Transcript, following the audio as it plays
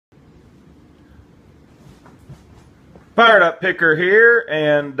Fired Up Picker here,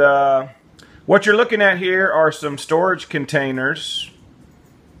 and what you're looking at here are some storage containers.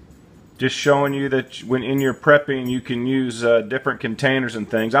 Just showing you that when in your prepping you can use different containers and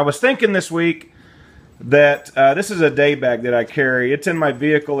things. I was thinking this week that this is a day bag that I carry. It's in my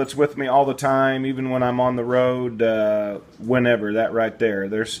vehicle. It's with me all the time, even when I'm on the road, whenever. That right there.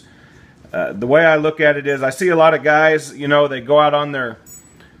 There's the way I look at it is I see a lot of guys, you know, they go out on their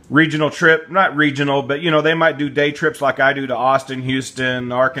regional trip, not regional, but you know, they might do day trips like I do to Austin, Houston,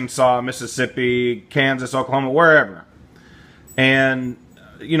 Arkansas, Mississippi, Kansas, Oklahoma, wherever. And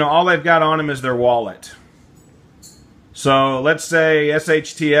you know, all they've got on them is their wallet. So let's say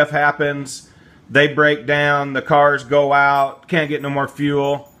SHTF happens, they break down, the cars go out, can't get no more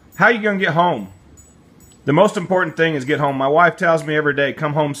fuel. How are you going to get home? The most important thing is get home. My wife tells me every day,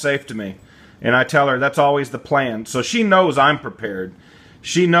 come home safe to me. And I tell her that's always the plan. So she knows I'm prepared.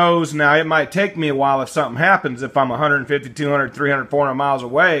 She knows now it might take me a while if something happens. If I'm 150, 200, 300, 400 miles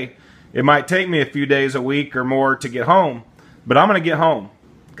away, it might take me a few days, a week or more to get home. But I'm going to get home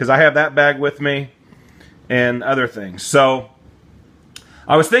because I have that bag with me and other things. So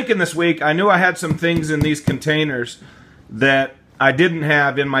I was thinking this week, I knew I had some things in these containers that I didn't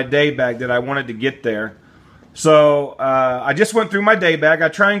have in my day bag that I wanted to get there. So I just went through my day bag. I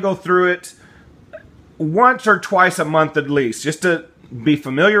try and go through it once or twice a month at least, just to be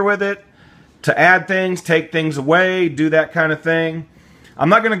familiar with it, to add things, take things away, do that kind of thing. I'm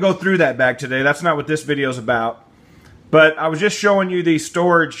not going to go through that bag today. That's not what this video is about. But I was just showing you the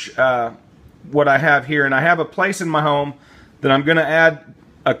storage, what I have here. And I have a place in my home that I'm going to add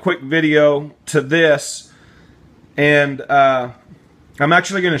a quick video to this. And I'm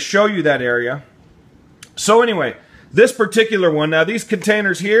actually going to show you that area. So anyway, this particular one, now these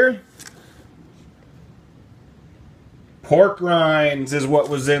containers here, pork rinds is what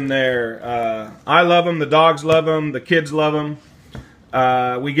was in there. I love them. The dogs love them. The kids love them.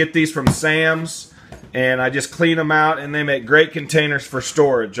 We get these from Sam's, and I just clean them out, and they make great containers for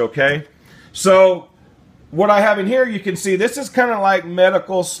storage, okay? So what I have in here, you can see this is kind of like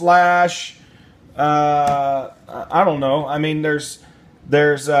medical slash, I don't know. I mean, there's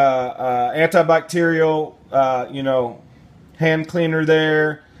antibacterial, you know, hand cleaner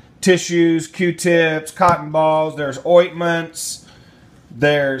there. Tissues, Q-tips, cotton balls, there's ointments,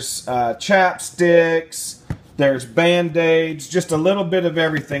 there's chapsticks, there's Band-Aids, just a little bit of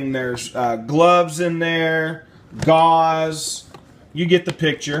everything. There's gloves in there, gauze, you get the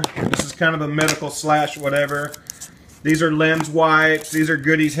picture. This is kind of a medical slash whatever. These are lens wipes, these are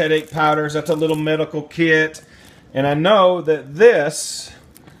Goody's headache powders, that's a little medical kit. And I know that this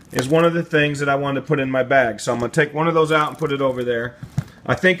is one of the things that I wanted to put in my bag. So I'm going to take one of those out and put it over there.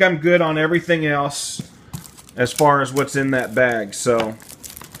 I think I'm good on everything else as far as what's in that bag. So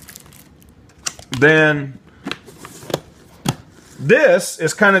then this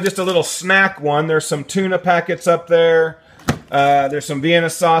is kind of just a little snack one. There's some tuna packets up there. There's some Vienna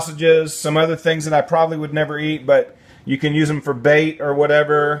sausages, some other things that I probably would never eat, but you can use them for bait or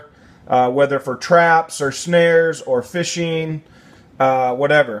whatever, whether for traps or snares or fishing,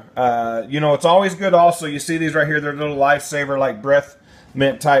 whatever. You know, it's always good also. You see these right here. They're little lifesaver like breath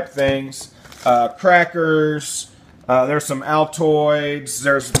mint type things, crackers, there's some Altoids,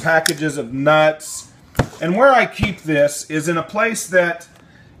 there's packages of nuts. And where I keep this is in a place that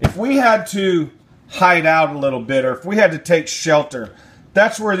if we had to hide out a little bit or if we had to take shelter,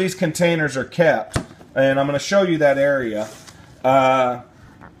 that's where these containers are kept. And I'm going to show you that area.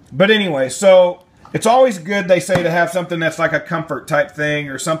 But anyway, so it's always good, they say, to have something that's like a comfort type thing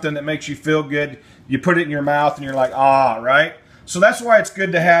or something that makes you feel good. You put it in your mouth and you're like, ah, right? So that's why it's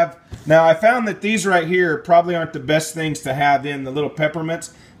good to have. Now, I found that these right here probably aren't the best things to have in, the little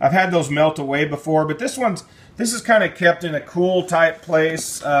peppermints. I've had those melt away before, but this is kind of kept in a cool type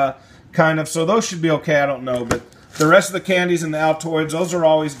place, kind of. So those should be okay, I don't know. But the rest of the candies and the Altoids, those are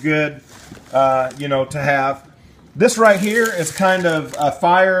always good, you know, to have. This right here is kind of a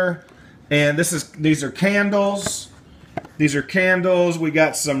fire, and these are candles. These are candles. We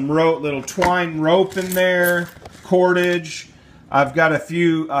got some little twine rope in there, cordage. I've got a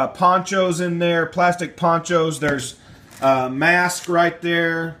few ponchos in there, plastic ponchos. There's a mask right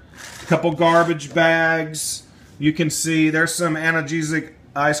there, a couple garbage bags. You can see there's some analgesic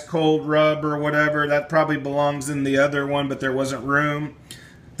ice cold rub or whatever. That probably belongs in the other one, but there wasn't room.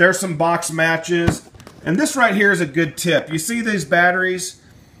 There's some box matches. And this right here is a good tip. You see these batteries?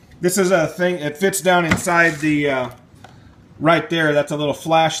 This is a thing, it fits down inside the, right there, that's a little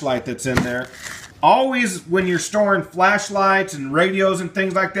flashlight that's in there. Always, when you're storing flashlights and radios and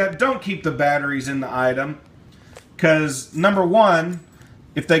things like that, don't keep the batteries in the item. Because, number one,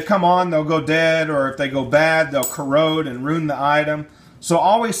 if they come on, they'll go dead, or if they go bad, they'll corrode and ruin the item. So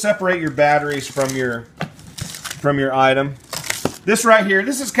always separate your batteries from your item. This right here,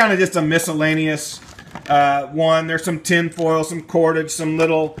 this is kind of just a miscellaneous one. There's some tin foil, some cordage, some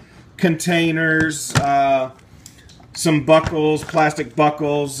little containers, some buckles, plastic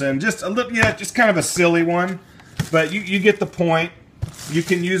buckles, and just a little, yeah, just kind of a silly one. But you get the point. You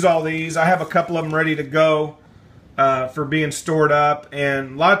can use all these. I have a couple of them ready to go for being stored up.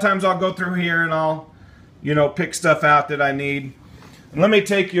 And a lot of times I'll go through here and I'll, you know, pick stuff out that I need. And let me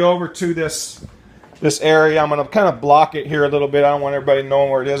take you over to this area. I'm going to kind of block it here a little bit. I don't want everybody knowing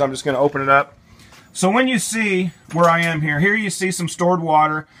where it is. I'm just going to open it up. So when you see where I am here you see some stored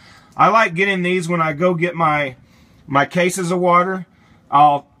water. I like getting these when I go get my cases of water.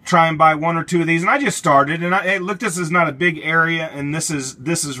 I'll try and buy 1 or 2 of these, and I just started. And hey, look, this is not a big area, and this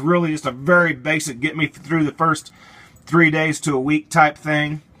is really just a very basic, get me through the first 3 days to a week type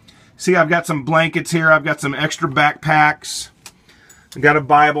thing. See, I've got some blankets here. I've got some extra backpacks. I've got a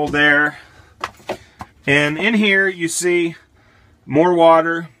Bible there, and in here you see more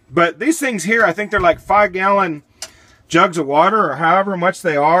water. But these things here, I think they're like 5-gallon jugs of water, or however much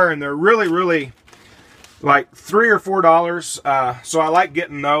they are, and they're really like $3 or $4. So I like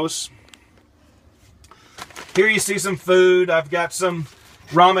getting those. Here you see some food. I've got some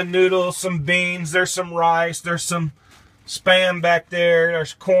ramen noodles, some beans. There's some rice. There's some Spam back there.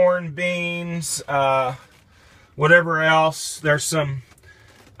 There's corn, beans, whatever else. There's some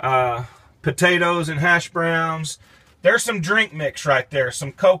potatoes and hash browns. There's some drink mix right there,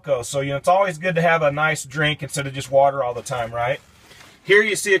 some cocoa. So, you know, it's always good to have a nice drink instead of just water all the time, right? Here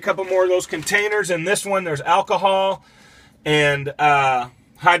you see a couple more of those containers. In this one, there's alcohol and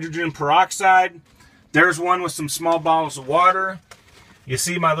hydrogen peroxide. There's one with some small bottles of water. You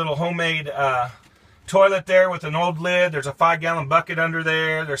see my little homemade toilet there with an old lid. There's a 5-gallon bucket under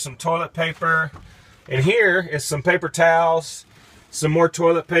there. There's some toilet paper. And here is some paper towels, some more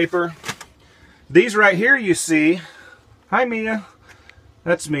toilet paper. These right here you see. Hi, Mia.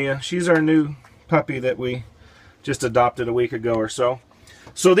 That's Mia. She's our new puppy that we just adopted a week ago or so.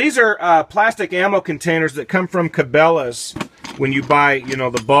 So these are plastic ammo containers that come from Cabela's when you buy, you know,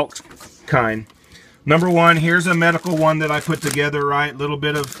 the bulk kind. Number one, here's a medical one that I put together, right? A little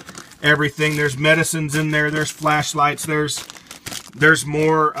bit of everything. There's medicines in there. There's flashlights. There's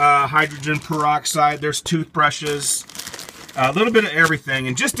more hydrogen peroxide. There's toothbrushes. A little bit of everything.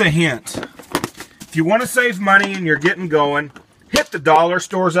 And just a hint, if you want to save money and you're getting going, hit the dollar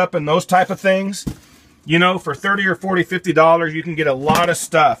stores up and those type of things. You know, for $30 or $40, $50, you can get a lot of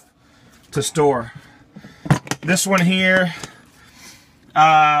stuff to store. This one here,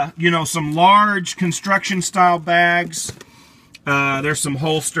 you know, some large construction style bags. There's some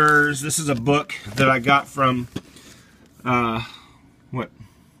holsters. This is a book that I got from the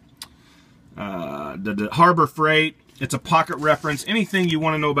Harbor Freight. It's a pocket reference. Anything you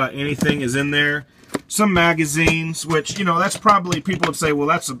want to know about anything is in there. Some magazines, which, you know, that's probably, people would say, well,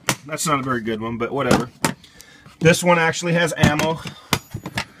 that's not a very good one, but whatever. This one actually has ammo.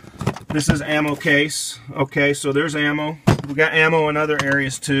 This is ammo case. Okay, so there's ammo. We got ammo in other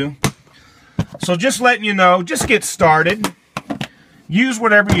areas too. So just letting you know, just get started. Use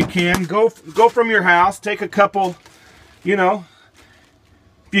whatever you can. Go from your house. Take a couple, you know,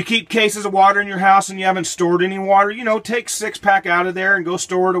 if you keep cases of water in your house and you haven't stored any water, you know, take 6-pack out of there and go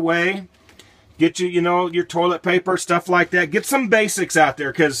store it away. Get you know, your toilet paper, stuff like that. Get some basics out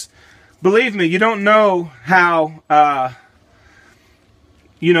there, because believe me, you don't know how,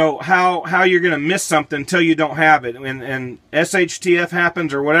 you know, how you're going to miss something until you don't have it. And SHTF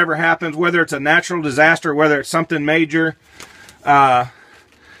happens, or whatever happens, whether it's a natural disaster, whether it's something major,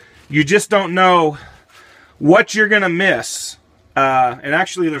 you just don't know what you're going to miss. And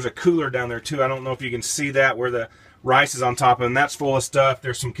actually, there's a cooler down there too. I don't know if you can see that, where the rice is on top of it, and that's full of stuff.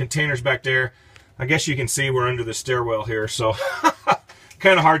 There's some containers back there. I guess you can see we're under the stairwell here, so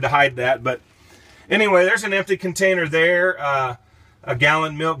kind of hard to hide that. But anyway, there's an empty container there. A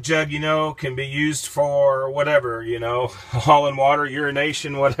gallon milk jug, you know, can be used for whatever, you know, hauling water,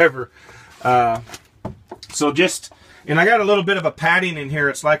 urination, whatever. So just, and I got a little bit of a padding in here.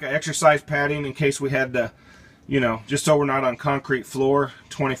 It's like an exercise padding in case we had to, you know, just so we're not on concrete floor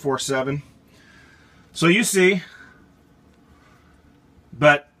 24/7. So you see,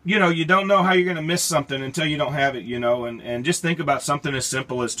 but, you know, you don't know how you're going to miss something until you don't have it, you know, and just think about something as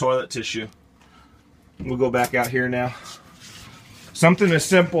simple as toilet tissue. We'll go back out here now. Something as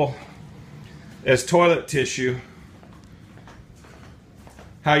simple as toilet tissue,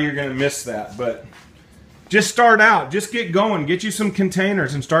 how you're going to miss that. But just start out, just get going, get you some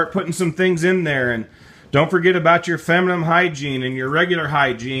containers and start putting some things in there, and Don't forget about your feminine hygiene and your regular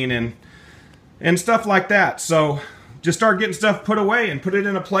hygiene and stuff like that. So just start getting stuff put away and put it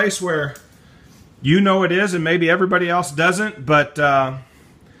in a place where you know it is and maybe everybody else doesn't, but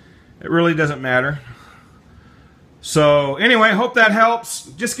it really doesn't matter. So anyway, hope that helps.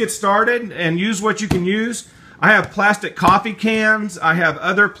 Just get started and use what you can use. I have plastic coffee cans. I have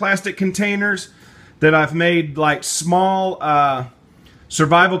other plastic containers that I've made like small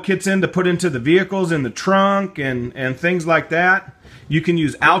survival kits in to put into the vehicles in the trunk and things like that. You can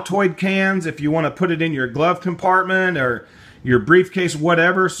use Altoid cans if you want to put it in your glove compartment or your briefcase,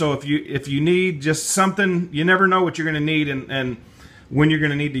 whatever. So if you need just something, you never know what you're going to need and when you're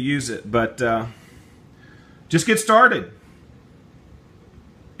going to need to use it. But just get started.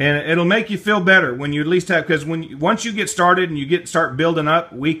 And it'll make you feel better when you at least have, because once you get started and you start building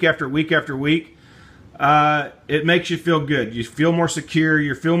up week after week after week, it makes you feel good. You feel more secure.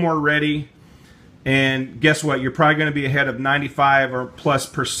 You feel more ready. And guess what? You're probably going to be ahead of 95 or plus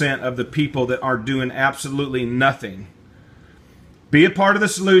 % of the people that are doing absolutely nothing. Be a part of the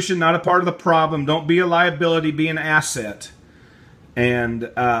solution, not a part of the problem. Don't be a liability. Be an asset. And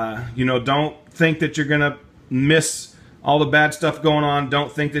you know, don't think that you're going to miss all the bad stuff going on.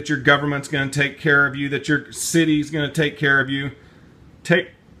 Don't think that your government's going to take care of you. That your city's going to take care of you.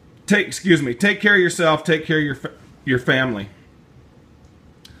 Take care of yourself. Take care of your family.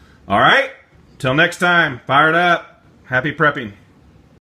 All right. Till next time, fired up. Happy prepping.